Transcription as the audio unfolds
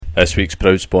This week's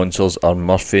proud sponsors are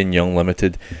Murphy & Young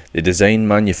Limited. They design,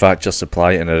 manufacture,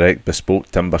 supply and erect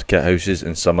bespoke timber kit houses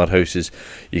and summer houses.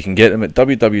 You can get them at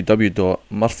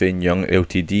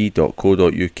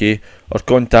www.murphyandyoungltd.co.uk or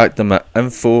contact them at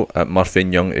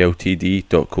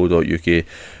info@murphyandyoungltd.co.uk.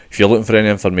 If you're looking for any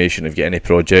information, if you get any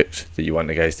projects that you want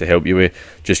the guys to help you with,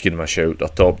 just give them a shout. They're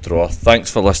top drawer. Thanks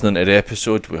for listening to the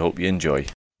episode. We hope you enjoy.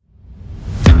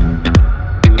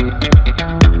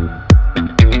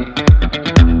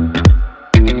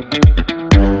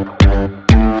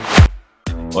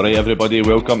 Alright everybody,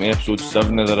 welcome to episode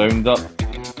 7 of the Roundup.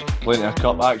 Plenty of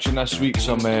cup action this week,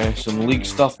 some league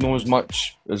stuff, not as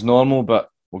much as normal, but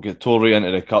we'll get tore right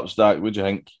into the cup stack. What do you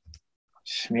think?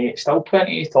 Mate, still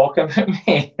plenty to talk about,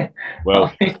 mate.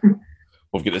 Well,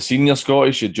 we've got the Senior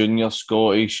Scottish, the Junior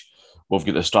Scottish, we've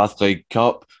got the Strathclyde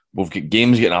Cup, we've got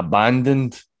games getting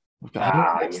abandoned. We've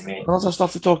got lots of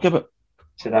stuff to talk about.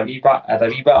 So a wee bit of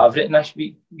everything this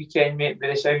weekend, mate, by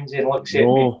the sounds it looks at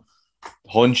me.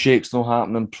 Handshake's not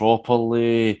happening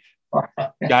properly.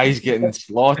 Guys getting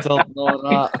slaughtered and all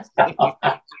that.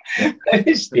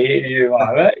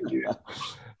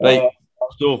 Right,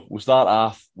 so we'll start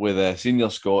off with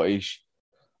Senior Scottish.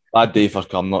 Bad day for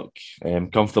Cumnock.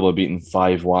 Comfortably beaten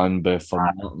 5-1 by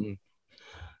Formartine.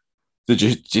 Did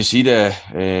you see the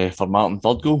Formartine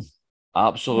third goal?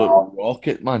 Absolute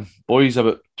rocket, man. Boys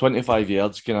about 25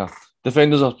 yards, kind of.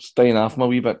 Defenders are staying off them a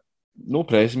wee bit. No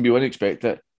pressing, but you wouldn't expect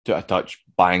it. Took a touch,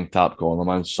 bang, tap corner,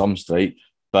 man. Some strike.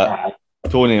 But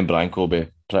Tony and Branko will be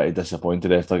pretty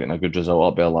disappointed after getting a good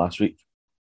result up there last week.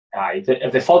 Aye,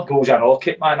 if the third goal's a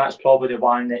rocket, man, that's probably the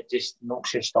one that just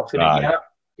knocks his stuff in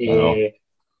it.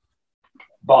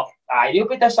 But they'll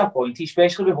be disappointed,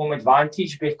 especially with home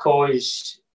advantage,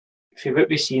 because for what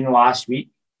we've seen last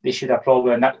week, they should have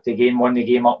probably nicked the game, won the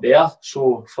game up there.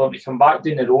 So for them to come back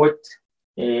down the road,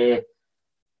 I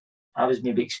was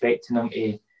maybe expecting them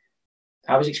to.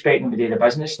 I was expecting them to do the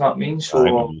business, you know what I mean? So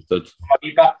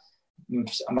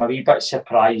I'm a wee bit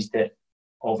surprised at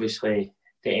obviously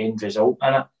the end result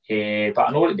in it. But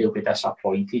I know that they'll be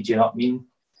disappointed, you know what I mean?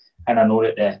 And I know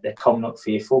that the Cumnock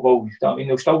faithful will, you know what I mean?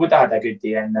 They'll still would have had a good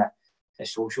day in the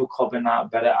social club and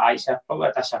that, but it's probably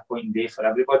a disappointing day for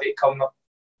everybody at Cumnock.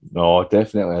 No,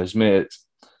 definitely is, mate. It's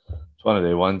one of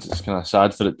the ones. It's kind of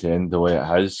sad for it to end the way it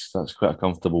has. That's quite a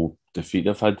comfortable defeat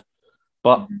they've had.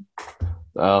 But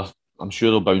I'm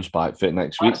sure they'll bounce back fit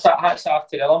next week. That's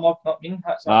after the mob, not me.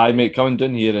 Aye, mate, coming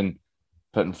down here and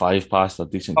putting 5 past a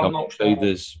decent Cumnock side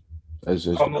is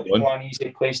Cumnock's one easy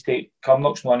place to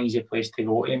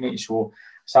go to, mate. So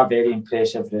it's a very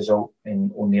impressive result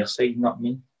on their side, not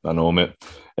me. I know, mate.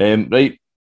 Right,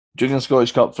 Junior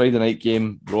Scottish Cup Friday night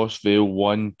game. Rossvale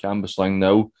 1, Cambuslang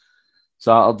 0.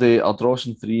 Saturday,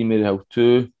 Ardrossan 3, Maryhill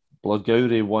 2,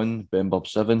 Bloodgowrie 1, Benburb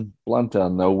 7, Blantyre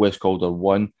 0, West Calder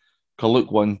 1.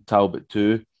 Carluke 1, Talbot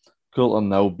 2, Coulter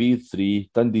 0, Beard 3,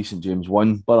 Dundee St James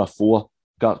 1, Borough 4,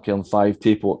 Gartcairn 5,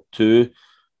 Tayport 2.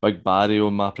 Big Barry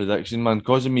on my prediction, man.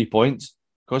 Causing me points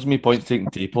taking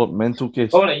Tayport. Mental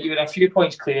case. All right, you were a few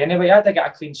points clear anyway. I had to get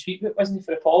a clean sweep, wasn't it,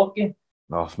 for the Pollard game?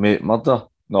 Oh, mate, murder.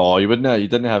 No, you wouldn't. You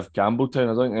didn't have Campbelltown.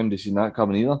 I don't think anybody's seen that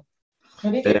coming either.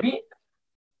 Who did they beat?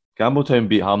 Campbelltown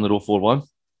beat Hamner 4-1.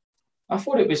 I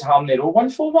thought it was Hamner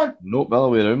 1-4-1. Nope, the other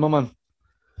way around, my man.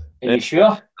 Are you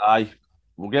sure? Aye,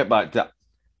 we'll get back to it.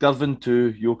 Girvan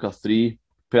 2, Yoker 3,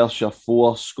 Persia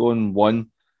 4, Scone 1,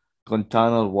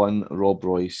 Glentanner 1, Rob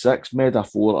Roy 6, Meda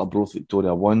 4, Arbroath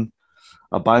Victoria 1.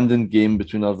 Abandoned game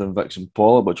between Irvine Vicks and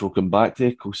Pollard, which we'll come back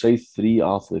to. Kilsyth 3,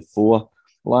 Arthurlie 4,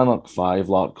 Lanark 5,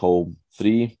 Larkhall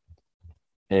 3,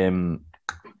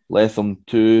 Letham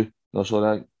 2. No, sorry,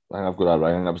 I think I've got that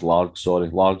right. I think that was Largs, sorry.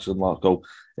 Largs and Larkhall.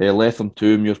 Letham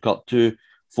 2, Muircup 2,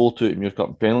 4-2 to Muircup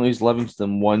and penalties.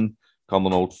 Livingston 1,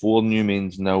 Cumbernauld 4,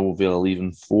 Newmains 0, Vale of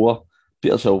Leven 4,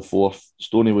 Petershill 4,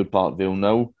 Stonywood Parkvale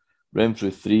 0,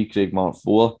 Renfrew 3, Craigmart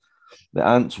 4, the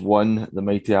Ants 1, the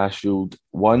mighty Ashfield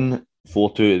 1,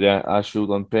 4-2 to the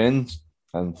Ashfield on pens,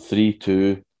 and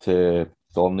 3-2 to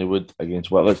Thornleywood against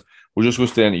Whitletts. We'll just go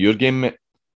straight into your game, mate.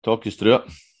 Talk us through it.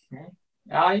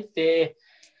 Aye,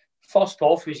 first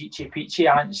off was Ichi Peachy.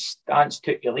 Ants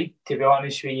took the lead, to be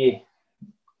honest with you.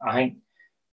 I think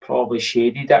probably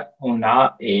shaded it on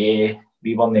that. We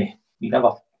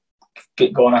never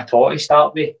get going at all to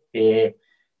start with.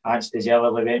 Ants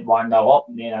deservedly went 1-0 up,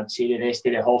 and then I'd say the rest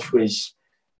of the half was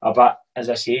a bit, as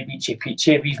I say, Ichi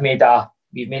Peachy. We had an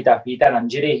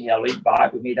injury here right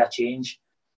back. We made a changed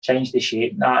the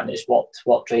shape and that, and it's worked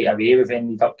right away. We've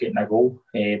ended up getting a goal.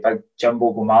 Big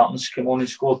Jimbo Martins came on and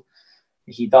scored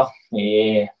the header.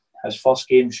 His first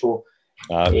game, so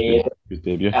good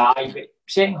debut.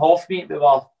 Second half, mate, we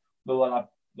were a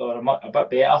bit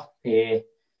better.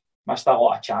 missed a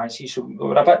lot of chances. So we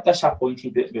were a bit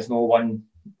disappointed that we've not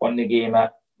won the game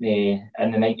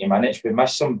in the 90 minutes. We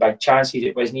missed some big chances.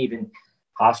 It wasn't even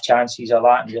half chances of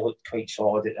that, and we looked quite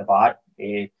solid at the back.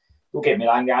 Don't get me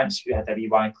wrong, we had a wee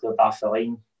one cleared off the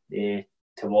line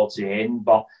towards the end,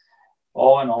 but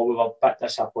all in all, we were a bit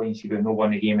disappointed we've not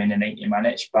won the game in the 90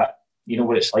 minutes. But you know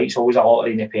what it's like, it's always a lot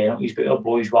in the penalties, but our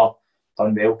boys were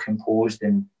done well, composed,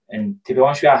 and to be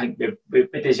honest with you, I think we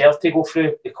deserve to go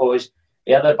through, because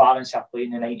the balance of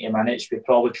playing the 90 minutes, we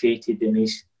probably created the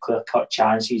most clear-cut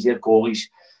chances. Their goalies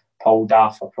pulled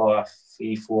off for probably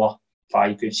 3, 4,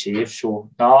 5 good saves. So,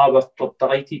 no, we're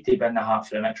delighted to be in the half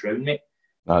for the next round, mate.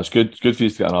 It's good for you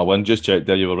to get another win. Just checked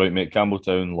there, you were right, mate.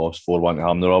 Campbelltown lost 4-1 to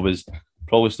Hamner. I was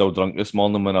probably still drunk this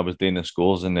morning when I was doing the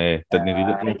scores and didn't read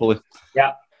it properly.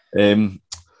 Yeah.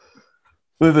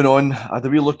 Moving on, I had a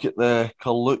wee look at the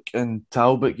Carluke and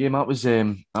Talbot game. That was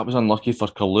unlucky for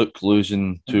Carluke,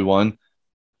 losing 2-1.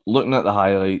 Looking at the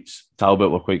highlights, Talbot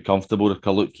were quite comfortable. The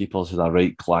Carluke keepers had a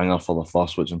right clanger for the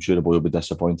first, which I'm sure the boy will be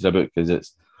disappointed about, because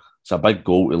it's a big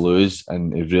goal to lose,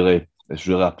 and it's really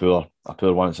a poor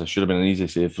one. It should have been an easy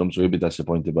save for him, so he'll be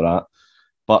disappointed by that.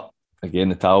 But again,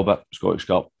 the Talbot Scottish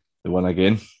Cup, they won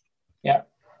again. Yeah,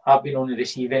 I've been on the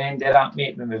receiving end of that,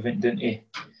 mate, when we went down to.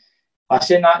 I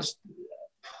think that's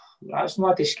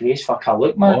not a disgrace for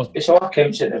Carluke, man. Oh. It's all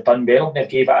accounts that they've done well. They've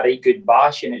gave it a right good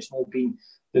bash, and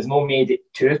they've not made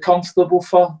it too comfortable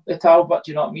for the Talbot.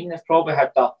 Do you know what I mean? They've probably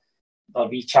had their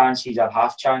wee chances or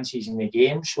half chances in the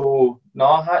game. So,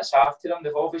 no, hats off to them.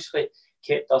 They've obviously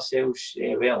kept themselves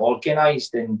well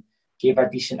organised and gave a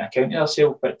decent account of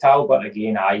themselves. But Talbot,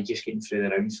 again, just getting through the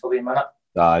rounds for the minute.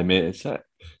 Aye, mate. It's it.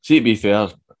 See, to be fair,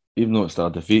 even though it's still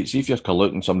a defeat, see if you're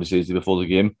Carluke and somebody says to you before the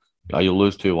game, you'll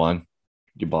lose 2-1.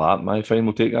 You'd be like, my fine,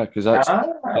 we'll take that, because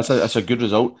that's a good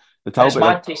result. The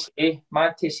Talbot, it's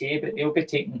mad to say, but they'll be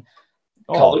taking.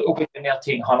 Carluke will be in there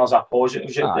taking hundreds of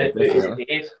positives out of the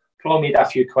day. Probably made a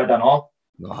few quid and all.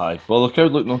 Aye. Well, the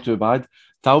crowd looked not too bad.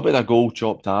 Talbot had a goal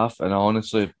chopped off, and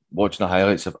honestly, watching the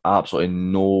highlights, have absolutely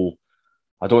no.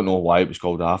 I don't know why it was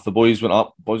called off. The boys went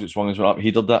up, boys that swung went up.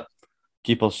 He did it.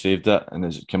 Keeper saved it, and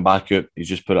as it came back out, he's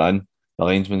just put it in. The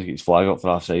linesman gets his flag up for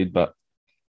offside, but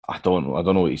I don't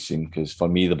know what he's seen, because for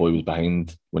me the boy was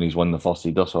behind when he's won the first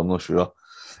header, so I'm not sure.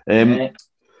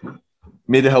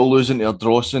 Maryhill losing to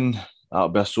Ardrossan, that'll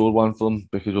be a sore one for them,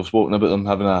 because we've spoken about them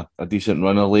having a decent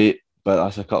runner late, but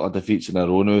that's a couple of defeats in a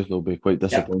row now. They'll be quite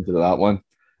disappointed at that one.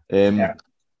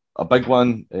 A big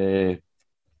one, kind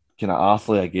of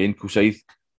Arthurlie again. Kilsyth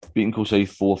beating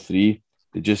Kilsyth 4-3.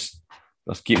 They're just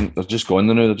going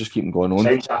there now. They're just keeping going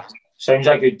on. Sounds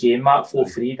a good game, Matt.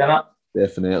 4-3, doesn't it?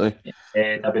 Definitely.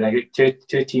 They've been a good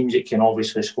two teams that can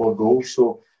obviously score goals.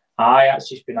 So, it's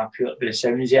just been a pure, but it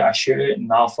sounds like a shootout, and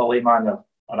Arthurlie, man,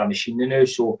 are a machine now.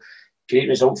 So, great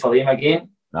result for them again.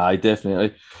 Aye,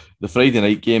 definitely. The Friday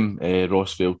night game,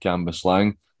 Rossvale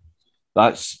Cambuslang.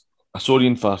 That's a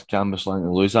sorry for Cambuslang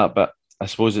to lose that, but I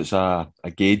suppose it's a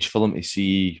gauge for them to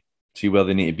see where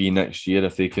they need to be next year.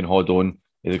 If they can hold on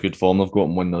to the good form they've got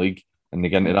and win the league, and they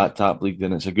get into that top league,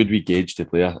 then it's a good wee gauge to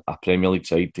play a Premier League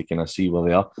side to kind of see where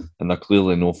they are, and they're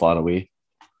clearly no far away.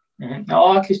 Mm-hmm.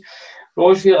 No, because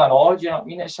Rossvale and all, do you know what I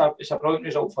mean? It's a brilliant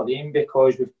result for them,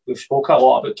 because we've spoken a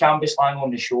lot about Cambuslang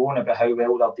on the show and about how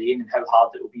well they're doing and how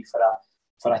hard it will be for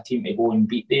a team to go and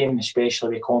beat them,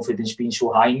 especially with confidence being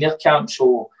so high in their camp.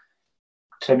 So,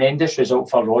 tremendous result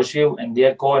for Rossvale, and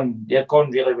they're gone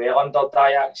really well under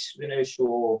Dyax, you know.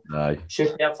 So,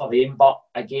 super for them. But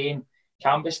again,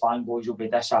 Cambuslang boys will be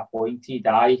disappointed.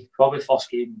 Probably first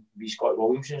game we Scott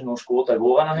Williamson's not scored a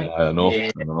goal, I think. I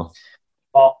know.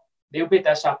 But they'll be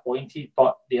disappointed,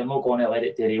 but they're not going to let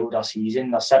it derail their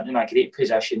season. They're sitting in a great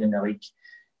position in the league,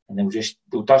 and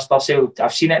they'll dust themselves.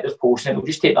 I've seen it, they've posted it. They'll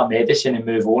just take their medicine and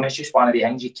move on. It's just one of the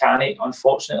things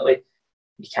unfortunately,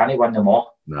 you can't win them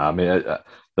all. Nah, mate,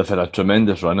 they've had a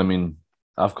tremendous run. I mean,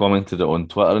 I've commented it on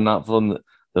Twitter and that for them.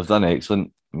 They've done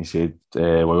excellent. He said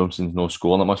Williamson's no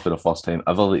scoring. It must be the first time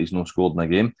ever that he's no scored in a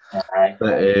game. But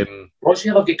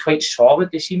Rossvale have got quite solid.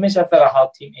 They seem as if they're a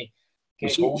hard team to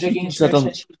get goals against.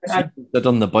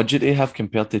 Considering the budget they have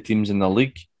compared to teams in the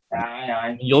league.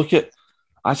 Aye. You look at,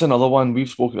 that's another one, we've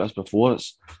spoken about this before,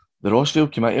 it's the Rossvale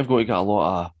committee have got to get a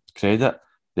lot of credit.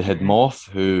 They had Moth,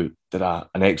 who did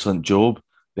an excellent job.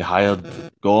 They hired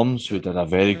Gorms, who did a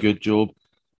very good job.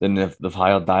 Then they've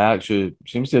hired Dyax, who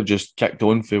seems to have just kicked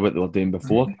on for what they were doing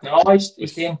before. No,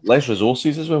 he's doing less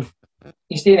resources as well.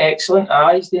 He's doing excellent.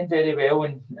 He's doing very well.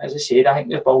 And as I said, I think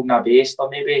they're building a base. They're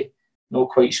maybe not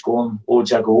quite scoring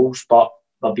loads of goals, but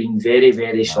they're being very,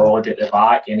 very solid at the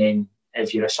back. And then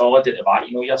if you're solid at the back,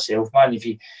 you know yourself, man. If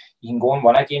you you can go and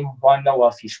win a game 1-0, or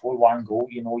if you score one goal,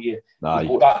 you know, you've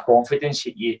got that confidence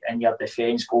that you in your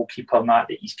defence, goalkeeper and that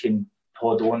you can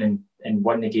hold on and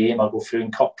win the game or go through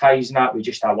in cup ties and that with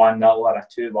just a 1-0 or a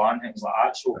 2-1, things like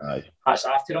that. So that's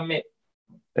after them, mate.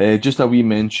 Just a wee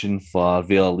mention for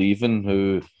Vale leaving,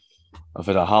 who have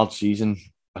had a hard season.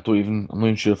 I'm not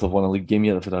even sure if they've won a league game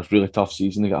yet. They've had a really tough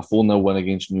season. They got a 4-0 win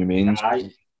against New Mains.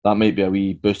 That might be a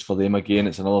wee boost for them again.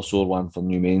 It's another sore one for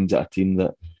New Mains at a team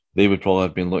that they would probably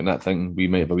have been looking at thinking we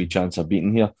might have a wee chance of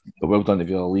beating here. But well done to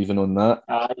Vale leaving on that.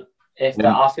 If they're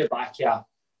after back here,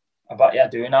 a bit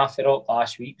of doing after up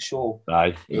last week, so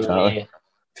exactly.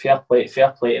 Fair play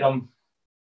to them.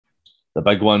 The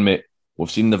big one, mate. We've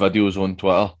seen the videos on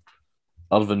Twitter.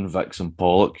 Irvine, Vicks and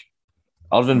Pollock.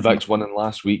 Irvine Vicks winning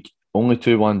last week, only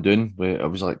 2-1 down.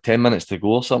 It was like 10 minutes to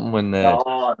go or something when.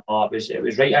 No, it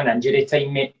was right in injury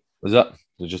time, mate. Was it?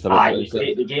 It was just about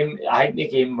the game. I think the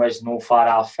game was no far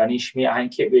off finish, mate. I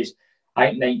think it was.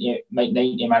 I think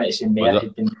 90 minutes in there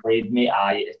had been played, mate.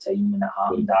 At the time when it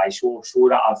happened. So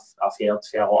that I've heard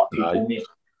for a lot of people, mate.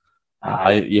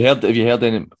 Have you heard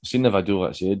any? Seen the video,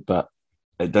 like I said, but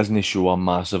it doesn't show a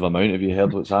massive amount. Have you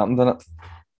heard what's happened in it?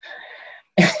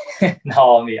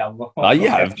 No, mate, I'm not.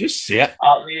 I've just said it.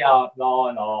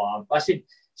 No. Listen,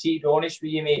 see, to be honest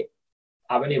with you, mate,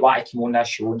 I wouldn't want to come on this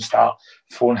show and start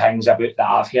throwing things about that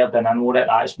I've heard, and I know that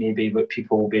that's maybe what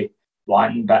people will be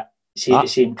wanting, but see, at the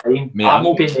same time, mate, I'm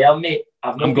not been there, mate.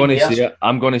 I'm going to say it.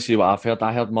 I'm going to say what I've heard.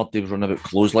 I heard Murdy was running about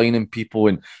clotheslining people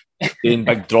and doing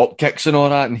big drop kicks and all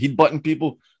that, and headbutting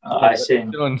people.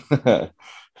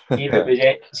 See if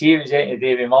it was any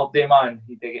day with Murdy, man,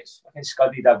 he'd get fucking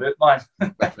scudded about, man.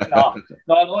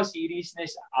 No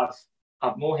seriousness.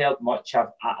 I've not heard much.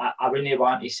 I wouldn't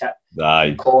want to sit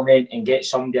and comment and get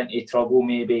somebody into trouble,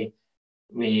 maybe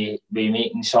with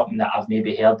making something that I've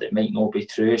maybe heard that might not be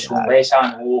true. So unless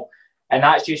I know, and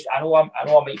that's just I know I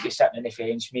might be sitting in the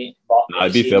fence, mate. But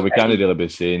to be fair, we can't really be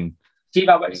saying. See if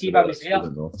I was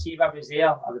there,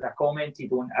 I would have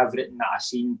commented on everything that I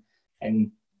seen,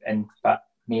 and but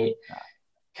mate,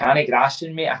 can't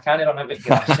grassing, mate. I can't run about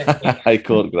grassing. High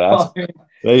court grass.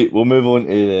 Right, we'll move on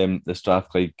to the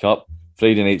Strathclyde Cup.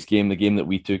 Friday night's game, the game that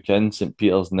we took in, St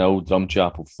Peter's 0,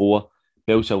 Drumchapel 4,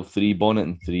 Bellshill 3,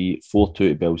 Bonnet 3, 4-2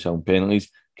 to Bellshill in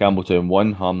penalties, Campbelltown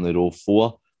 1, Hamley Row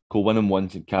 4, Colwynham 1,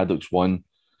 St Cadoc's 1,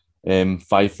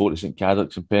 5-4 to St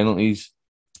Cadoc's in penalties,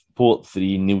 Port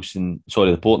 3,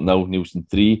 the Port 0, Neilson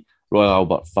 3, Royal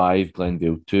Albert 5,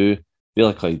 Glenvale 2,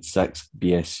 Bailey 6,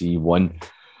 BSC 1.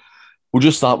 We'll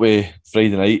just start with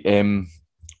Friday night.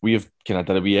 We have kind of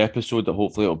did a wee episode that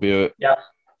hopefully it'll be out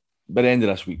by the end of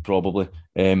this week, probably.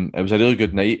 It was a really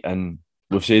good night, and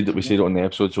we said it on the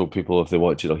episode, so people, if they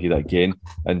watch it, will hear it again.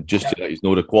 And just to let you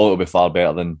know, the quality will be far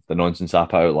better than the nonsense I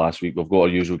put out last week. We've got our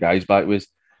usual guys back with us.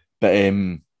 But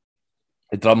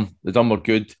the drum were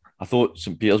good. I thought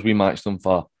St Peter's, we matched them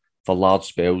for large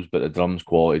spells, but the drum's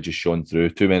quality just shone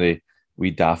through. Too many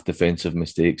wee daft defensive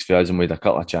mistakes for us, and we had a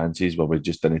couple of chances where we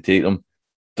just didn't take them.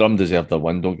 Drum deserved their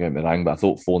win, don't get me wrong, but I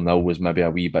thought 4-0 was maybe a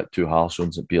wee bit too harsh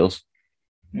on St Peter's.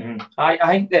 I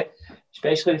think that,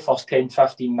 especially the first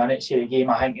 10-15 minutes of the game,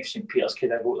 I think if St Peter's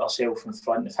could have got themselves in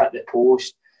front, they've hit the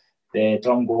post, the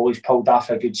drum goalies pulled off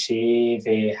a good save,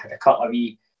 had a couple of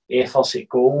wee efforts at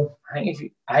goal. I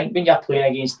think when you're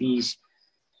playing against these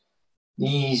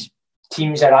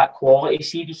teams of that quality,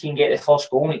 see if you can get the first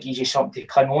goal and it gives you something to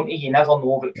cling on to. You never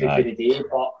know what could be the day,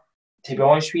 but to be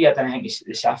honest with you, I don't think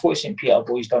I thought St Peter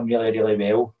boys done really, really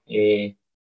well.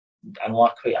 I know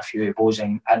quite a few boys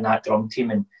in that drum team,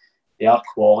 and they are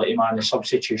quality, man. The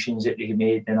substitutions that they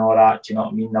made and all that, do you know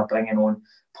what I mean? They're bringing on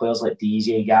players like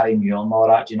DZ, Gary Muir and all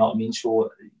that, do you know what I mean? So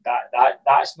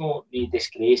that's no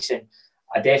disgrace, and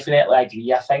I definitely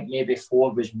agree. I think maybe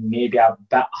 4 was maybe a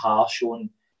bit harsh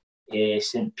on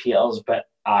St Peter's, but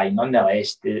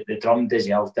nonetheless, the drum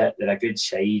deserved it. They're a good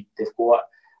side. They've got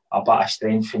a bit of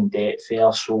strength and depth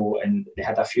there, so, and they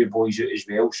had a few boys out as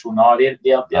well. So no, they're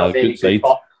very good.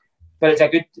 But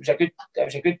it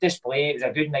was a good display. It was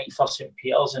a good night for St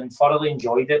Peter's, and thoroughly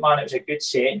enjoyed it, man. It was a good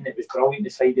setting. It was brilliant,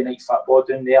 the Friday night football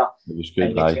down there. It was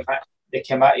good, the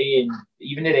committee and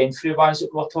even the Renfrew ones that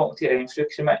we were talking to, the Renfrew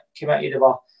committee, they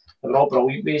were all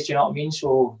brilliant ways, do you know what I mean?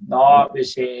 So no, it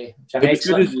was an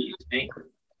excellent night.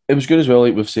 It was good as well,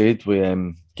 like we've said,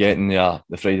 with getting the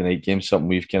Friday night game, something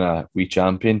we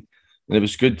champion. And it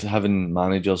was good having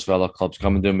managers for other clubs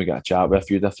coming down. We got a chat with a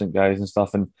few different guys and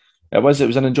stuff, and it was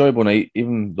an enjoyable night,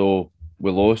 even though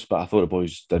we lost, but I thought the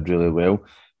boys did really well.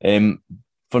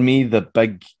 For me, the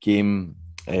big game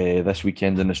this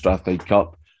weekend in the Strathclyde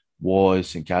Cup was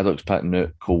St Cadoc's pitting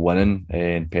out Colwynham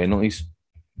in penalties.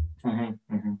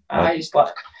 It's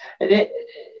like,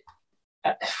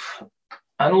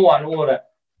 I know that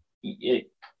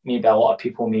maybe a lot of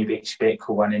people maybe expect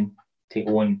Kilwinning to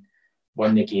go and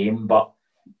win the game, but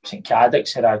St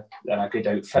Cadoc's are a good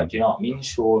outfit. Do you know what I mean?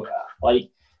 So like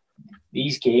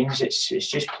these games, it's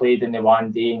just played in the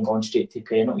one day and gone straight to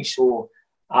penalties. So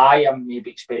I am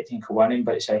maybe expecting Kilwinning,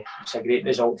 but it's a great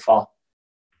result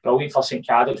brilliant for St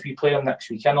Cadoc's. We play them next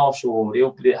weekend off, so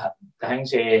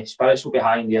the spirits will be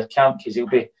high in their camp because they'll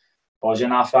be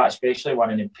buzzing after that, especially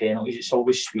winning in penalties. It's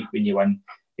always sweet when you win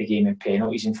the game in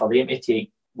penalties, and for them to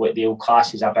take what they'll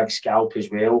class as a big scalp as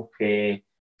well.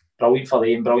 Brilliant for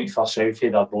them, brilliant for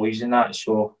Southie, their boys and that.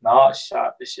 So no,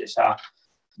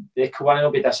 the Kilwinning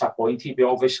will be disappointed. But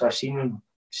obviously I've seen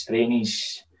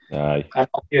Straney's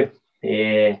interview.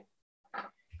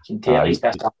 Can tell he's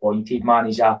disappointed, man.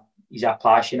 He's a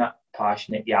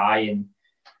passionate guy, and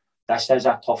this is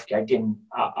a tough gig. And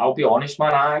I'll be honest,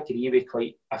 man, I agree with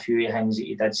quite a few of the things that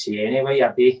he did say anyway.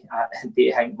 I do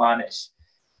think, man, it's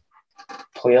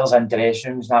players in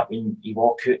dressing rooms that when you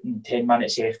walk out and 10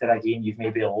 minutes after a game you've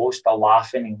maybe lost, they're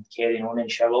laughing and carrying on in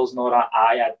showers and all that.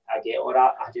 I get all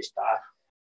that.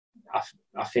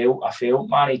 I felt,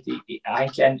 man. I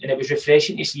think, and it was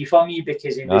refreshing to see for me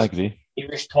because he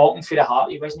was talking for the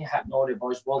heart. He wasn't hitting all the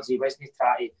buzzwords. He wasn't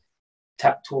trying to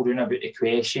tiptoe around about the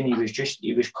question.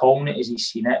 He was calling it as he's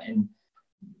seen it, and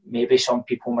maybe some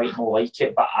people might not like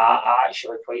it, but I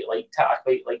actually quite liked it. I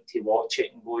quite like to watch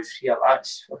it and go, yeah,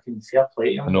 that's fucking fair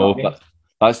play to him. No, but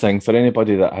that's the thing. For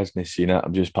anybody that hasn't seen it,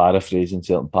 I'm just paraphrasing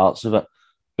certain parts of it.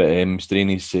 But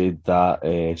Straney said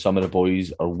that some of the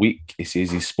boys are weak. He says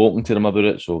he's spoken to them about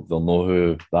it, so they'll know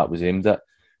who that was aimed at.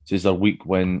 He says they're weak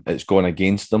when it's gone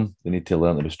against them. They need to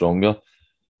learn to be stronger.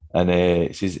 And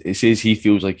it says he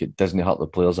feels like it doesn't hurt the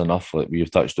players enough, like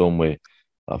we've touched on with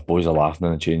if boys are laughing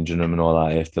in the changing room and all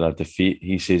that after a defeat.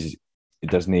 He says it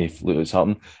doesn't look it's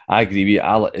happening. I agree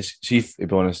with you. See, to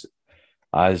be honest,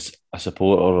 as a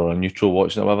supporter or a neutral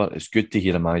watching it, whatever, it's good to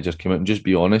hear a manager come out and just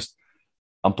be honest.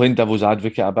 I'm playing devil's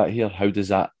advocate a bit here. How does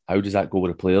that go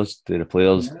with the players? Do the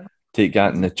players take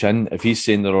that in the chin? If he's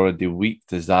saying they're already weak,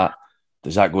 does that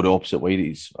go the opposite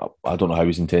way? I don't know how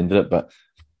he's intended it, but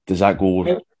does that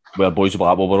go where boys will be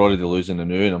like, well, we're already losing the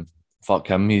new, and fuck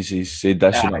him, he's said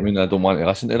this, you know what I mean? I don't want to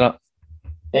listen to that. At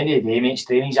the end of the day, mate,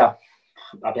 Straney's a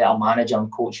better manager and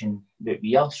coaching than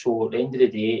we are. So at the end of the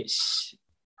day, it's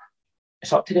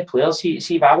up to the players. See,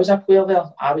 if I was a player there,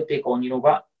 I would be going, you know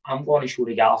what, I'm going to show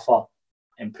the gaffer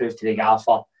and prove to the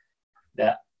gaffer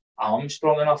that I'm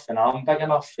strong enough and I'm big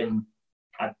enough. And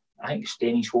I think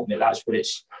Straney's hoping that's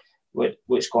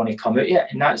what's going to come out of it.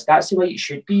 And that's the way it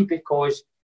should be, because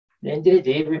at the end of the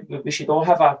day, we should all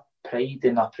have a pride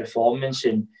in our performance,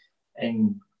 and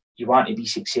you want to be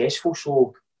successful,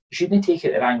 so you shouldn't take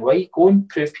it the wrong way. Go and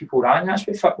prove people wrong. That's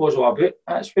what football's all about.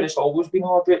 That's what it's always been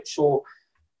all about. So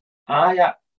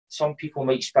some people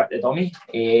might spit the dummy.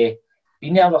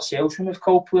 Being there ourselves when we've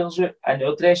called players out in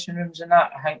our dressing rooms and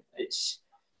that, I think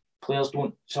players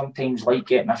don't sometimes like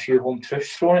getting a few home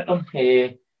truths thrown at them.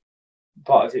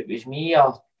 But if it was me,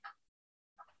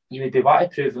 you would be wanting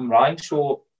to prove them wrong.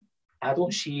 So I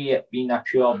don't see it being a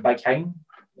pure big thing.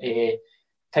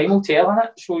 Time will tell on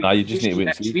it. So you just need to wait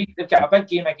and see. Week, they've got a big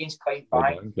game against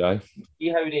Clydebank.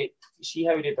 See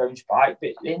how they bounce back. But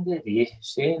at the end of the day,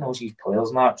 Straney knows his players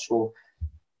and that. So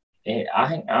I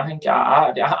think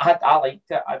I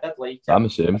liked it. I did like it. I'm the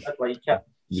same. I did like it.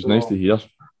 It was nice to hear.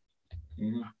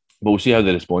 Mm-hmm. But we'll see how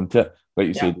they respond to it. Like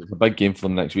you said, it's a big game for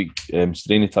them next week.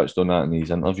 Straney touched on that in his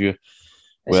interview.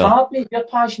 It's hard, mate. You're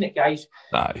passionate guys.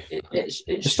 Aye.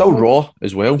 It's still raw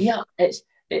as well. Yeah,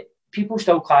 people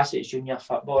still class it as junior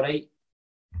football, right?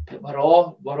 But we're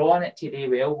all in it to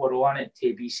do well. We're all in it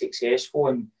to be successful,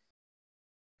 and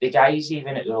the guys,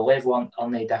 even at the level, are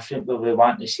no different. Where we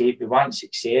want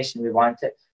success, and we want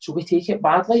it. So we take it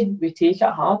badly. We take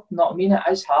it hard. You know what I mean? It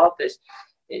is hard.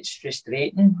 It's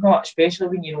frustrating, not especially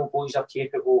when you know boys are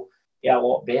capable of a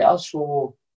lot better.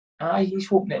 So. He's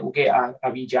hoping it will get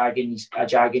a wee jag in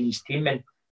his team, and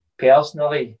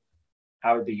personally,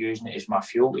 I would be using it as my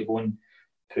fuel to go and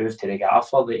prove to the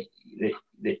gaffer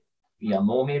that you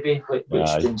know maybe what's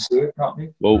been said. You know what I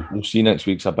mean? Well, we'll see next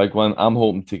week's a big one. I'm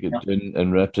hoping to get down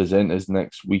and represent us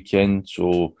next weekend,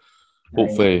 so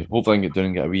hopefully I can get down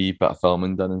and get a wee bit of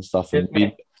filming done and stuff, and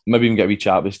maybe even get a wee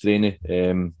chat with Straney.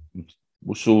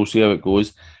 We'll see how it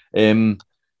goes.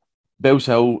 Bells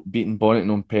Hill beating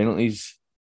Bonnyton on penalties.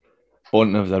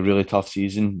 Bonnyton has a really tough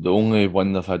season. The only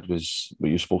win they've had was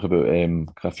what you spoke about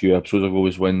a few episodes ago,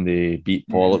 was when they beat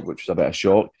Pollok, which was a bit of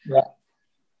shock. Yeah.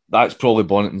 That's probably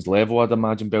Bonnyton's level, I'd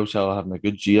imagine. Bells Hill are having a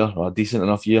good year, or a decent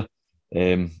enough year.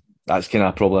 that's kind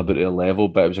of probably about their level,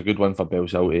 but it was a good win for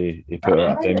Bellshill to put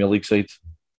out a Premier League side.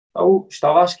 Oh,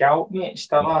 still a scalp, mate.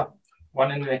 Still a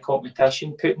winning the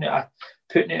competition, putting out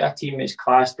a team that's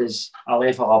classed as a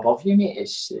level above you, mate.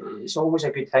 It's always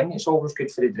a good thing. It's always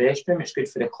good for the dressing room. It's good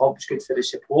for the club. It's good for the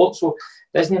support. So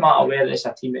it doesn't matter whether it's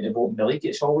a team at the bottom of the league.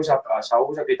 It's always a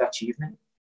good achievement.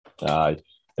 Aye.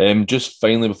 Just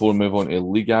finally, before we move on to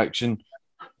league action,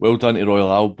 well done to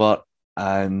Royal Albert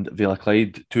and Villa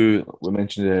Clyde. We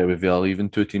mentioned with Villa leaving,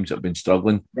 two teams that have been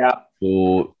struggling. Yeah.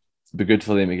 So it'd be good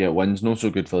for them to get wins. Not so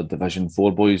good for the Division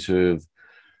 4 boys who've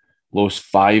lost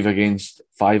 5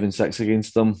 and 6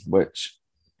 against them, which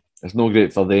is no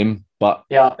great for them. But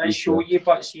yeah, they show you,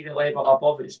 but see the level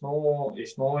above, it's no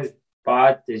as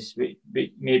bad as we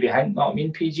maybe think. Not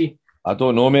mean, PG. I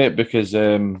don't know, mate, because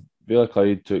Villa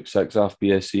Clyde took 6 off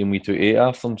BSC and we took 8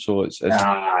 off them, so it's you know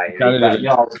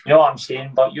what I'm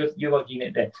saying. But you're looking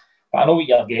at the. I know what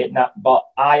you're getting at, but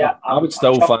I would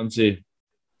still fancy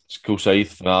Kilsyth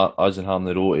for us and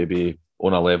Hamley Road to be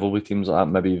on a level with teams like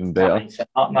that, maybe even better. It's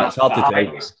hard to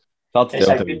tell. It's hard to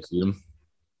tell until you see them.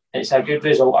 It's a good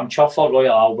result. I'm chuffed for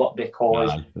Royal Albert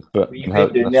because we've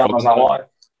been doing there. There's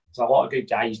a lot of good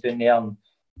guys down there, and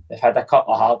they've had a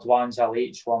couple of hard ones. A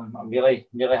late one. I'm really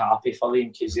happy for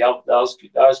them because there's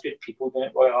good people doing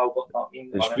it. Royal Albert, not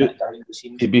being running it down the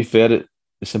scenes. To be fair,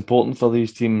 it's important for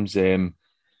these teams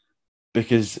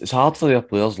because it's hard for their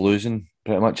players losing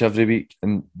pretty much every week,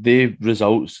 and the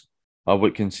results are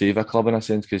what can save a club in a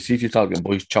sense. Because see if you start getting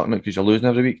boys chucking it because you're losing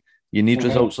every week, you need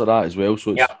results like that as well.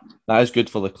 So that is good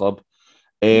for the club.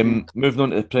 Moving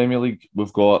on to the Premier League,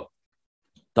 we've got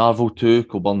Darvel 2,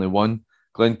 Kilburnley 1,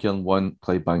 Glencairn 1,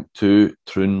 Clydebank 2,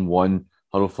 Troon 1,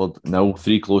 Hurlford 0.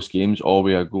 3 close games, all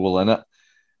with a goal in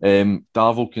it.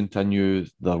 Darvel continue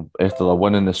after their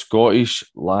win in the Scottish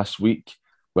last week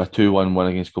with a 2-1 win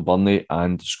against Kilburnley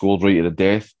and scored right to the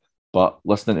death. But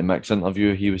listening to Mick's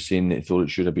interview, he was saying that he thought it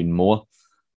should have been more.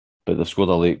 But they've scored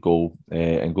a late goal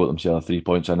and got themselves 3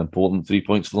 points, an important 3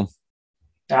 points for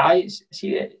them.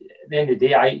 See, at the end of the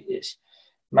day, it's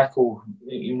Mickle,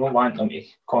 you don't want them to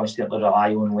constantly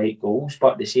rely on late goals,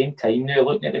 but at the same time, now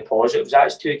looking at the positives,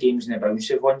 that's 2 games in the bounce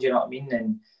of one, do you know what I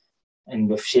mean? And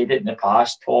we've said it in the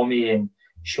past, Tommy and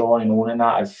Sean and Owen and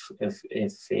that have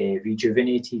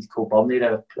rejuvenated Kilburnley.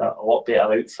 They're a lot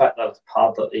better outfit, they're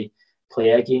harder to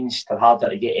play against, they're harder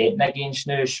to get eaten against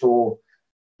now, so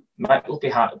Mick will be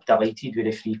delighted with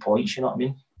the 3 points, you know what I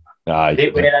mean?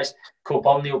 Whereas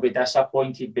Kilburnley will be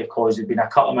disappointed because there've been a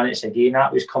couple of minutes again.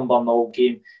 That was Cumbernauld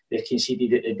game. They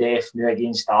conceded at the death now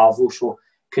against Darvel, so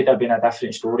could have been a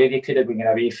different story. They could have been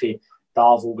away for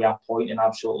Darvel with a point and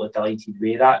absolutely delighted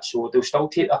with that. So they'll still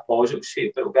take their positives,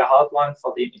 but it'll be a hard one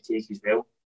for them to take as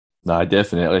well.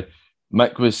 Definitely.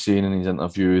 Mick was saying in his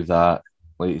interview that,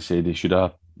 like you said, they should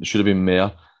have been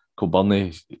more.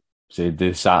 Kilburnley said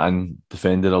they sat and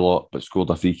defended a lot but scored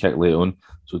a free kick late on.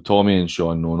 So Tommy and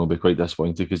Sean will be quite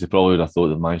disappointed because they probably would have thought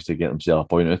they'd managed to get themselves a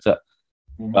point out of it.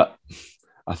 But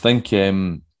I think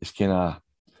it's kind of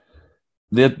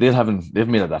they've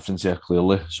made a difference there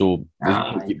clearly. So they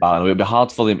keep battling. It'll be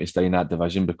hard for them to stay in that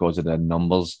division because of the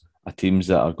numbers of teams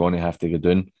that are going to have to go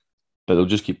down. But they'll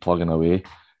just keep plugging away.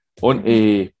 On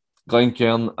to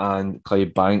Glencairn and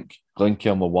Clydebank.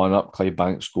 Glencairn were 1 up.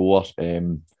 Clydebank score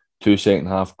 2 second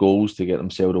half goals to get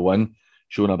themselves a win,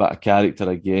 showing a bit of character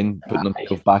again, putting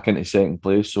themselves back into second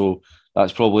place. So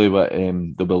that's probably what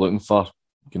they'll be looking for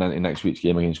going into next week's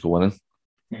game against Kilwinning.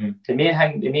 The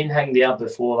main thing there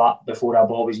before our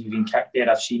ball was even kicked there,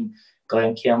 I've seen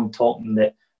Glencairn talking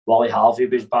that Wally Harvey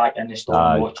was back in the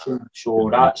store watching. So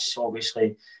that's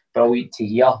obviously brilliant to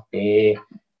hear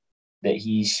that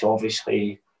he's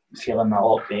obviously feeling a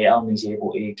lot better and he's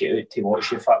able to get out to watch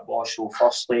the football. So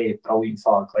firstly, brilliant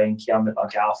for Glencairn that their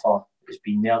gaffer has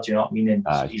been there, do you know what I mean?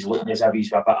 And he's looking as if he's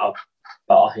got a bit of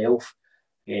better health.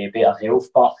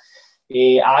 But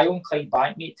I own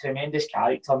Clydebank, mate, tremendous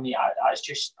character, mate. That's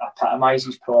just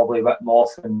epitomises probably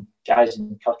Whitmoreland and guys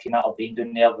in Kirky that are being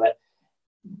down there that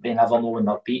they never know when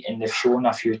they're beaten. They've shown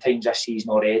a few times this season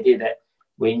already that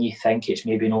when you think it's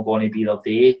maybe not going to be their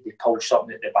day, they pull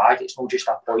something at the bag. It's not just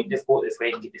a point they've got, they've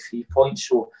went and get the 3 points.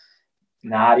 So,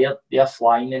 they're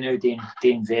flying now,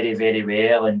 doing very, very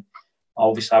well. And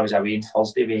obviously, I was away on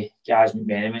Thursday with Gaz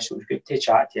McMenamin, so it was good to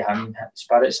chat to him.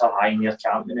 Spirits are high in their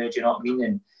camp now, do you know what I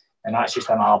mean? And that's just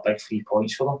another big 3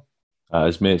 points for them.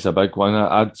 It's a big one.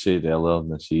 I'd said earlier in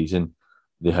the season,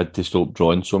 they had to stop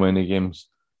drawing so many games.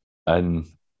 And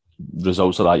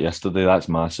results of that yesterday, that's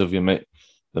massive, you mate.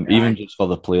 Even just for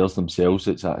the players themselves,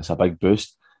 it's a big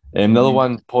boost. The other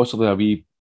one, possibly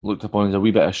looked upon as a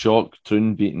wee bit of shock,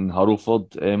 Troon beating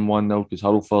Hurlford 1-0 because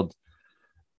Hurlford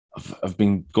have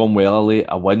been gone well early.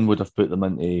 A win would have put them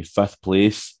into fifth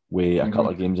place with a couple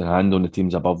of games in hand on the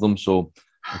teams above them. So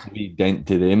it's a wee dent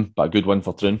to them, but a good win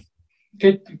for Troon.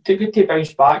 Good to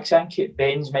bounce back. I think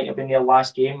Ben's might have been their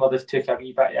last game where they've took a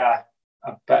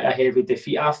bit of heavy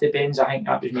defeat after Ben's. I think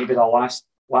that was maybe the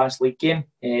last league game.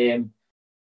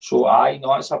 So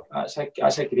that's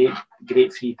a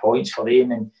great 3 points for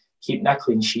them, and keeping a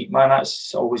clean sheet, man.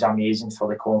 That's always amazing for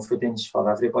the confidence for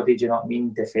everybody. Do you know what I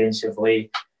mean? Defensively,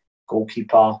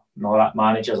 goalkeeper, and all that.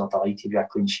 Managers are delighted with a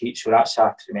clean sheet, so that's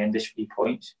a tremendous 3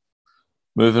 points.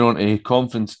 Moving on to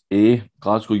Conference A,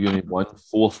 Glasgow Uni 1,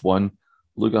 Forth 1,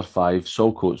 Lugar 5,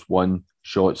 Saltcoats 1,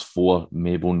 Shotts 4,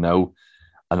 Maple 0.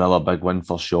 Another big win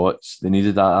for Shotts. They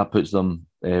needed that. That puts them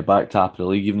back top of the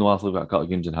league, even though Athlone got a couple of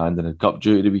games in hand and a cup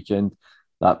duty the weekend.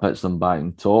 That puts them back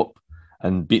in top.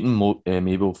 And beating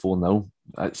Maple 4-0,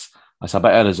 that's a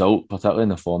better result, particularly in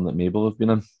the form that Maple have been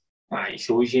in. It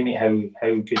shows you, mate, how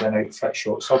good an outfit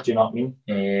Shotts are, do you know what I mean?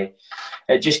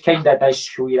 It just kind of does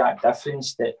show you that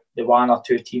difference, that the one or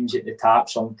two teams at the top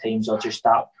sometimes are just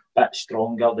that bit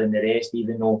stronger than the rest,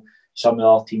 even though some of the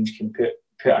other teams can put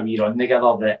a wee run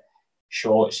together, that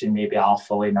Shotts and maybe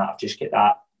Athlone and that have just get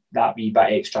that wee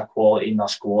bit extra quality in their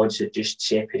squads that just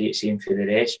separates them from the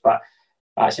rest. But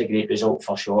that's a great result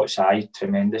for Shotts. Aye,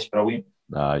 tremendous, brilliant.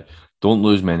 Aye, don't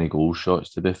lose many goals,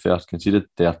 Shotts, to be fair. Conceded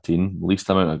 13, least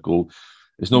amount of goal.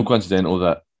 It's no coincidental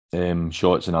that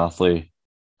Shotts and Athlone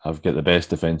have got the best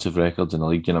defensive records in the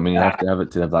league. You know what I mean? You have to have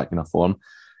it to have that kind of form.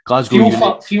 Glasgow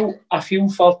I feel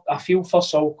for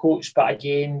Saltcoats, but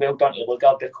again, well done to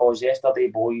Lugar, because yesterday,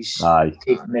 boys,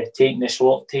 taking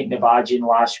the badge in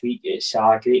last week, it's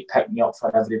a great pick me up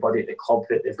for everybody at the club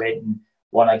that they've went and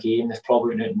won a game. They've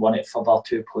probably went and won it for their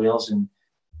two players, and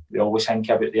we always think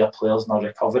about their players and their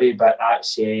recovery, but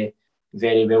that's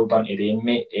very well done to them,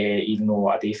 mate. Even though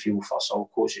I do feel for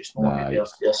Saltcoats, it's not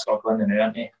they're struggling now,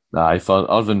 aren't they? Aye, for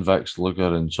Irvine, Vix,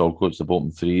 Lugar and Saltcoats, the bottom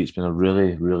three, it's been a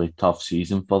really, really tough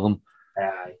season for them.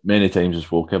 Aye. Many times we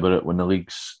spoke about it, when the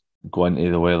leagues go into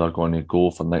the way they're going to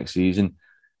go for next season,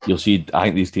 you'll see, I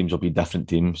think these teams will be different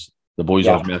teams. The boys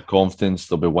will have more confidence,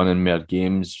 they'll be winning more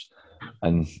games,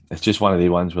 and it's just one of the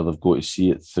ones where they've got to see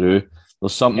it through.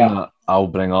 There's something that I'll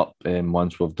bring up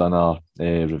once we've done our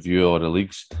review of the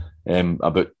leagues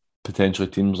about potentially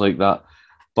teams like that.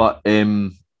 But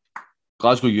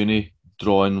Glasgow Uni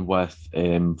drawing with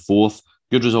Forth.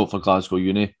 Good result for Glasgow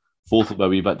Uni. Forth will be a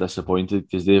wee bit disappointed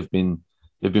because they've been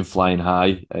flying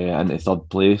high into third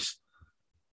place.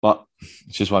 But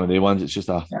it's just one of the ones. It's just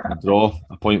a draw,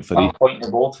 a point for each. A point in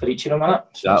the board for each of them,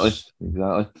 Exactly.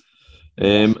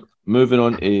 Moving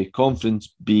on to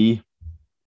Conference B,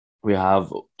 we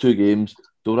have two games.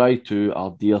 Dorai 2,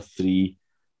 Ardea 3,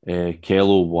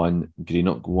 Kello 1,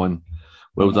 Greenock 1.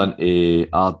 Well done to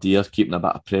Ardea, keeping a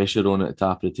bit of pressure on at the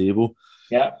top of the table.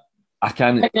 Yeah.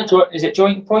 Is it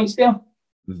joint points there?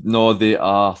 No, they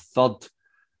are third.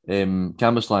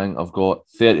 Cambuslang have got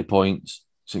 30 points,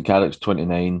 St Cadoc's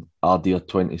 29, Ardea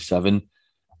 27.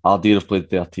 Ardea have played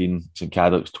 13, St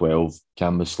Cadoc's 12,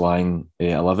 Cambuslang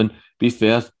 11. Be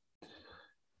fair,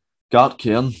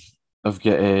 Gartcairn have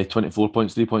got 24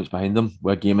 points, 3 points behind them,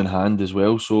 with a game in hand as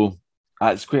well. So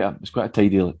it's quite a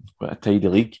tidy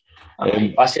league.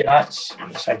 I say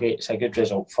it's a good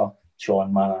result for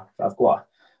Sean, man. I've got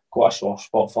a soft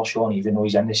spot for Sean, even though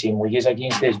he's in the same league as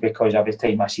against us, because every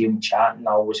time I see him chatting,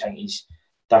 I always think he's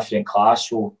different class.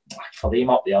 So for them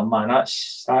up there, man,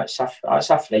 that's a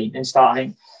frightening start. I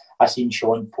think I seen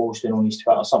Sean posting on his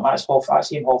Twitter something. I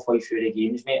seen halfway through the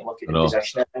games, mate. Look at the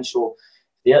position, and so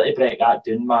they're to break that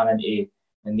down, man, and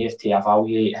they've to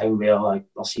evaluate how well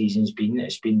their season's been.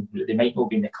 They might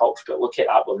not be in the cups, but look at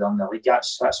that with them in the league.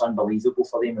 That's unbelievable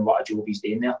for them and what a job he's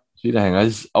doing there. See, the thing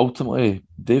is, ultimately,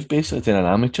 they've basically done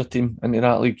an amateur team into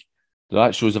that league. So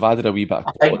that shows they've added a wee bit of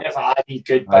quality. I think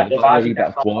they've added a wee bit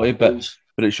of quality,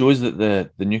 but it shows that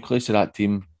the nucleus of that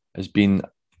team has been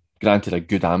granted a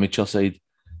good amateur side,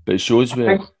 but it shows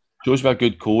with a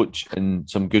good coach and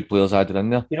some good players added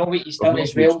in there. You know what he's done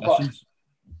as well, but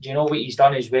do you know what he's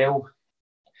done as well?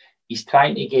 He's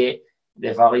trying to get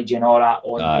the village and all that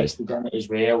invested in it as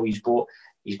well. He's got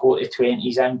the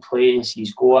 20s in place.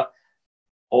 He's got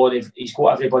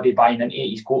everybody buying into it.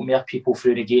 He's got more people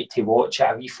through the gate to watch it,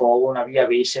 a wee following, a wee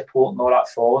away support and all that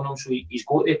following him. So he's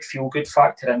got the feel good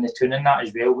factor in the tune in that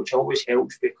as well, which always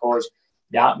helps, because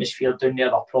the atmosphere down there,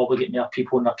 they'll probably get more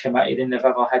people in their committee than they've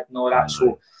ever had and all that.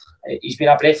 So he's been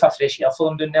a breath of fresh air for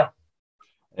them down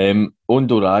there. On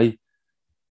Dorai,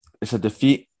 it's a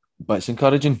defeat, but it's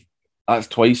encouraging. That's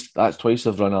twice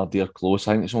they've run Ardea close.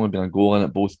 I think it's only been a goal in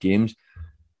at both games.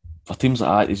 For teams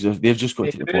like that, they've just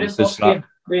got to the points to start.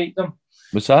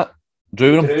 What's that?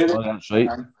 Drew. Drew. That's right.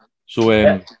 Um, So,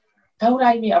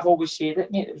 Dalry, mate, I've always said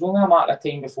it, mate. It was only a matter of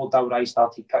time before Dalry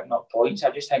started picking up points.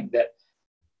 I just think that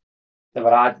they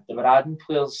were adding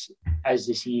players as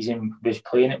the season was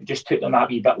playing. It just took them a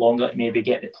wee bit longer to maybe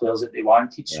get the players that they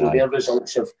wanted. So their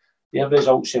results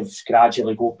have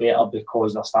gradually got better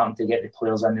because they're starting to get the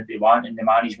players in that they want, and the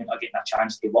management are getting a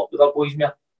chance to work with their boys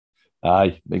more.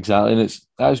 Aye, exactly, and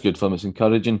that is good for them. It's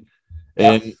encouraging.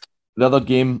 Yep. The other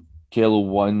game, Kello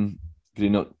won,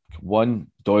 Greenock won.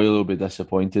 Doyle will be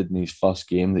disappointed in his first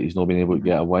game that he's not been able to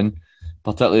get a win,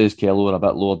 particularly as Kello are a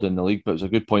bit lower down the league. But it's a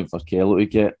good point for Kello to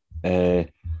get.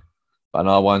 But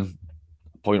another one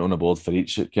point on the board for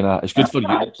each. It's good for you.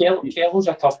 Kello's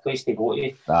a tough place to go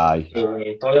to.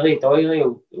 Aye.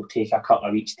 Doyle will take a couple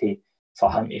of weeks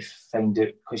for him to find out,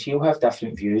 because he'll have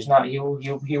different views and that.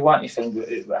 He'll want to find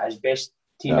out what his best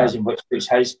team is and which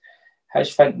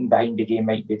his thinking behind the game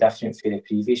might be different for the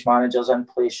previous managers in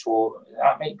place. So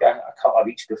that might be a couple of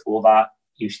weeks before that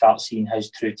you start seeing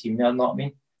his true team there, you know what I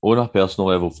mean? On a personal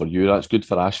level for you, that's good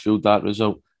for Ashfield, that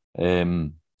result.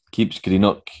 Keeps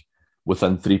Greenock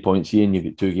within 3 points here, and you've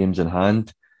got 2 games in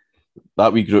hand.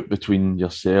 That wee group between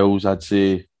yourselves, I'd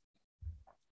say,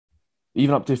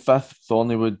 even up to 5th,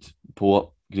 Thornleywood,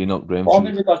 Port, Greenock, Brentford.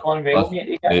 Thornlywood are going well,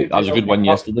 mate. That was a good one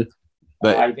yesterday.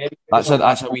 But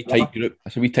that's a wee tight group.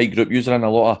 It's a wee tight group. You're in a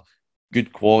lot of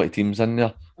good quality teams in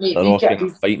there. They're all kind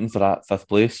of fighting for that 5th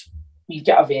place. We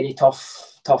get a very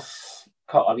tough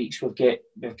couple of weeks. We've got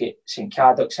St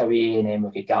Cadoc's away, and then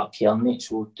we've got Gartcairn.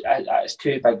 So it's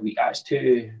 2 big weeks. That's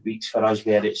 2 weeks for us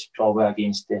where it's probably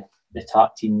against the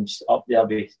top teams up there.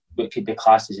 What could be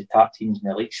classed as the top teams in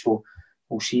the league. So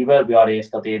we'll see where we are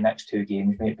after the next 2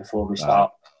 games, mate, before we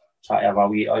start trying to have a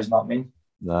wee at us, not mean.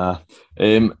 Nah.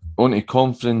 On to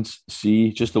Conference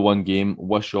C, just the one game,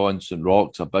 Wishaw and St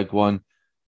Roch's, a big one.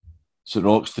 St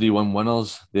Roch's 3-1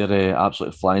 winners. They're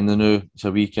absolutely flying the now. It's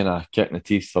a wee kind of kick in the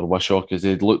teeth for Wishaw because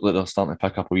they look like they're starting to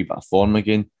pick up a wee bit of form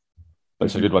again. But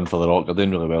it's a good one for the Rock. They're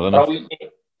doing really well enough.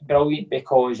 Brilliant,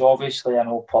 because obviously I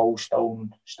know Paul's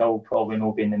still probably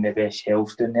not been in the best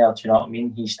health down there. Do you know what I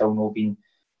mean? He's still not been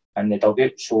in the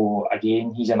dugout. So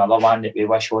again, he's another one that we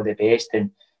wish all the best.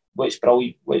 And what's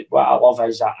brilliant, what I love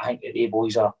is that I think that the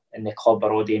boys are in the club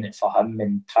are all doing it for him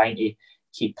and trying to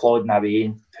keep plodding away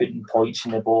and putting points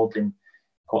on the board and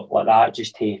like that,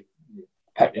 just to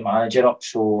pick the manager up.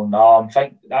 So no, I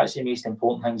think that's the most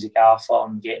important thing, the gaffer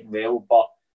and getting well. But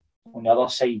on the other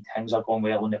side, things are going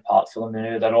well on the park for them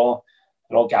now. They're all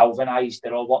galvanised,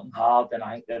 they're all working hard, and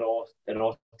I think they're all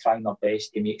trying their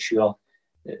best to make sure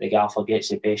that the gaffer gets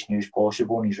the best news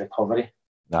possible in his recovery.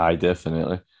 Aye,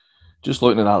 definitely. Just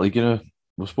looking at that league,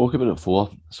 we've spoken about it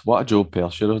before. So what a job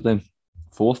Perthshire has done.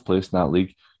 4th place in that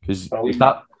league. Because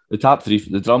the top 3,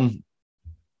 the Drum,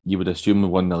 you would assume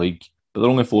would win the league, but they're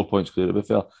only 4 points clear, to be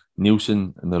fair.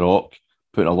 Nielsen and the Rock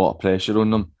putting a lot of pressure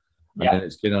on them. And then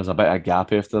it's kind of there's a bit of a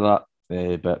gap after that.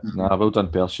 But well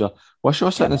done, Perthshire. Wishaw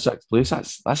sitting in 6th place.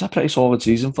 That's a pretty solid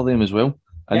season for them as well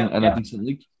in a decent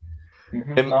league.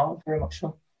 No, very much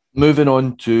so. Moving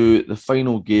on to the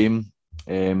final game,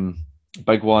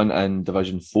 big one in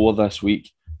Division 4 this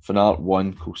week. Fenart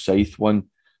 1, Kilsyth 1.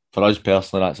 For us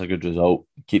personally, that's a good result.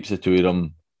 Keeps the 2 of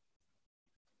them.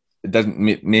 It doesn't.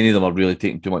 Many of them are really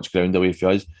taking too much ground away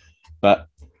from us, but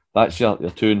that's your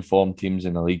 2 informed teams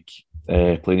in the league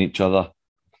playing each other,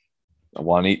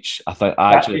 1 each. I thought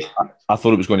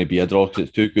it was going to be a draw because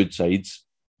it's 2 good sides.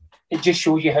 It just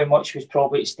shows you how much was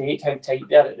probably at stake, how tight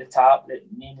they're at the top, that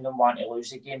none of them want to lose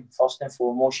the game. First and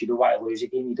foremost, you don't want to lose the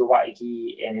game. You don't want to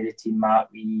give any of the team that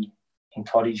wee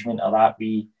encouragement or that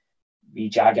wee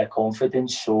jag of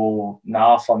confidence. So,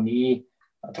 for me,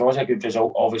 a draw's a good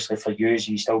result. Obviously, for you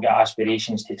still get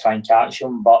aspirations to try and catch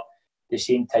them, but at the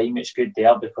same time, it's good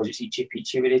there because it's eachy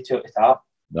peachy with the 2 at the top.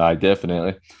 Aye,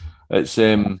 definitely. It's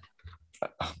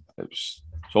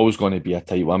always going to be a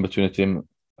tight one between the team.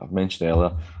 I've mentioned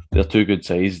earlier, they're 2 good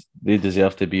sides. They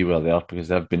deserve to be where they are because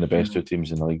they've been the best 2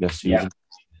 teams in the league this season.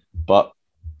 But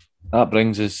that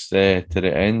brings us to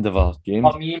the end of our game.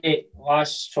 For me, mate,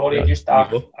 just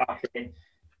after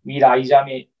we rise,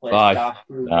 mate.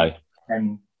 Aye.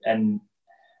 And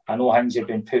I know things have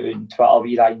been put on Twitter.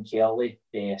 We Ryan Kelly,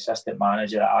 the assistant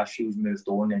manager at Ashfield's, moved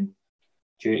on, and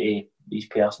due to these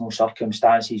personal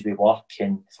circumstances with work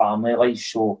and family life.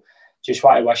 So just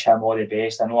want to wish him all the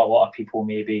best. I know a lot of people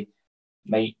maybe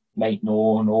might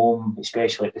know him,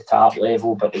 especially at the top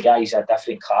level, but the guy's a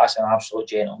different class, an absolute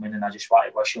gentleman, and I just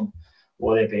want to wish him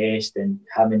all the best, and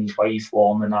him and his wife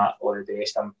Lauren and that, all the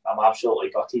best. I'm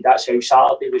absolutely gutted. That's how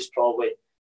Saturday was probably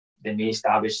the most.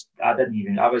 I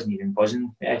wasn't even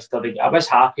buzzing after I was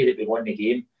happy that we won the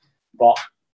game, but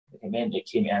it meant it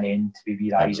came to an end with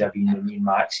Riza being with me and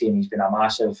Maxi, and he's been a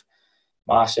massive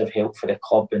help for the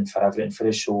club and for everything for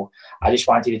us. So I just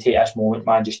wanted to take this moment,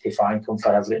 man, just to thank him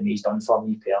for everything he's done for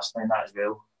me personally and that as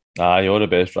well. You're the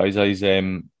best, Riza. He's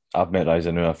I've met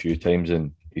Riza now a few times,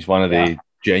 and he's one of the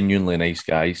genuinely nice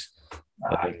guys.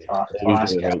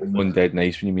 One dead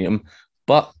nice when you meet him.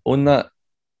 But on that,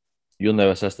 you're now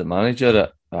assistant manager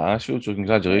at Ashfield, so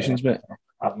congratulations, mate.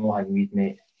 I've no had weed,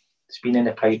 mate. It's been in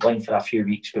the pipeline for a few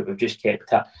weeks, but we've just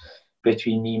kept it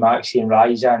between me, Maxi and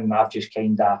Riza, and I've just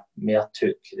kind of more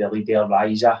took the lead of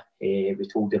Riza. We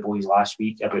told the boys last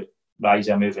week about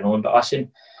Riza moving on, but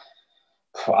listen,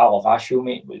 I love Ashfield,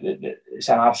 mate. It's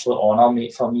an absolute honour,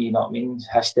 mate, for me, you know what I mean?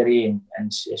 History,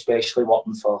 and especially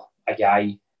working for a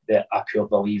guy that I pure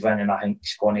believe in, and I think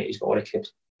he's got all the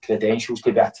credentials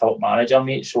to be a top manager,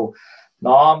 mate. So,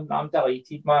 no, I'm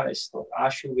delighted, man. It's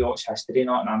Ashfield with all its history,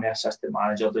 not, and I'm the assistant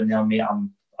manager down there, mate.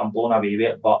 I'm blown away with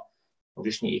it, but we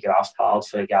just need to graft hard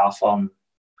for the gaffer,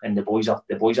 and the boys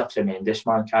are tremendous,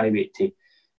 man. Can't wait to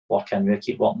work in with,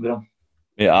 keep working with them.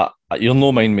 Yeah, you'll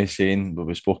not mind me saying, what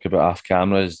we spoke about off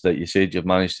camera, is that you said you've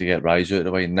managed to get Rise out of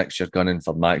the way, and next you're gunning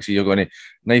for Maxi. You're going to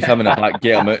knife him in the back,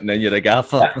 get him out, and then you're a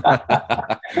gaffer.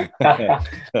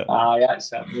 Aye,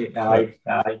 that's it, mate.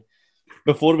 Aye.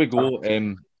 Before we go,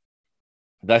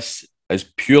 this is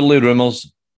purely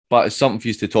rumours, but it's something for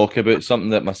you to talk about, something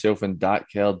that myself and Dak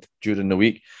heard during the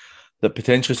week, that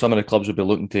potentially some of the clubs will be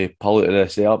looking to pull out of the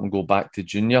setup and go back to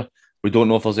junior. We don't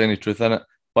know if there's any truth in it,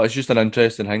 but it's just an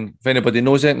interesting thing. If anybody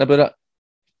knows anything about it,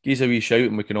 give us a wee shout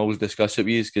and we can always discuss it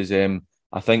with you, because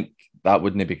I think that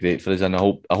wouldn't be great for us, and I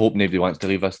hope nobody wants to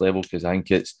leave this level, because I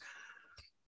think it's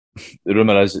the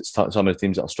rumour is it's some of the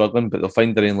teams that are struggling, but they'll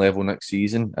find their own level next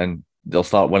season and they'll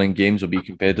start winning games, they'll be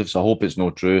competitive. So I hope it's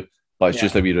not true, but it's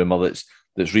just a wee rumour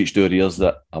that's reached our ears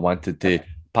that I wanted to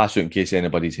pass out in case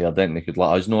anybody's heard it and they could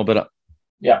let us know about it.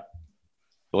 Yeah.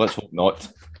 So let's hope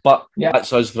not. But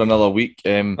that's us for another week.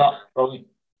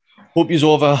 Hope you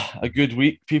all have a good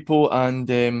week, people,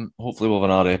 and hopefully we'll have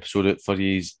another episode out for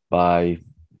you by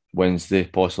Wednesday,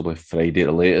 possibly Friday at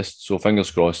the latest. So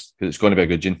fingers crossed, because it's going to be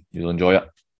a good one. You'll enjoy it.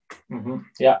 Mm-hmm.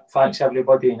 Yeah, thanks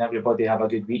everybody, and everybody have a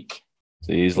good week.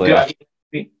 See you later.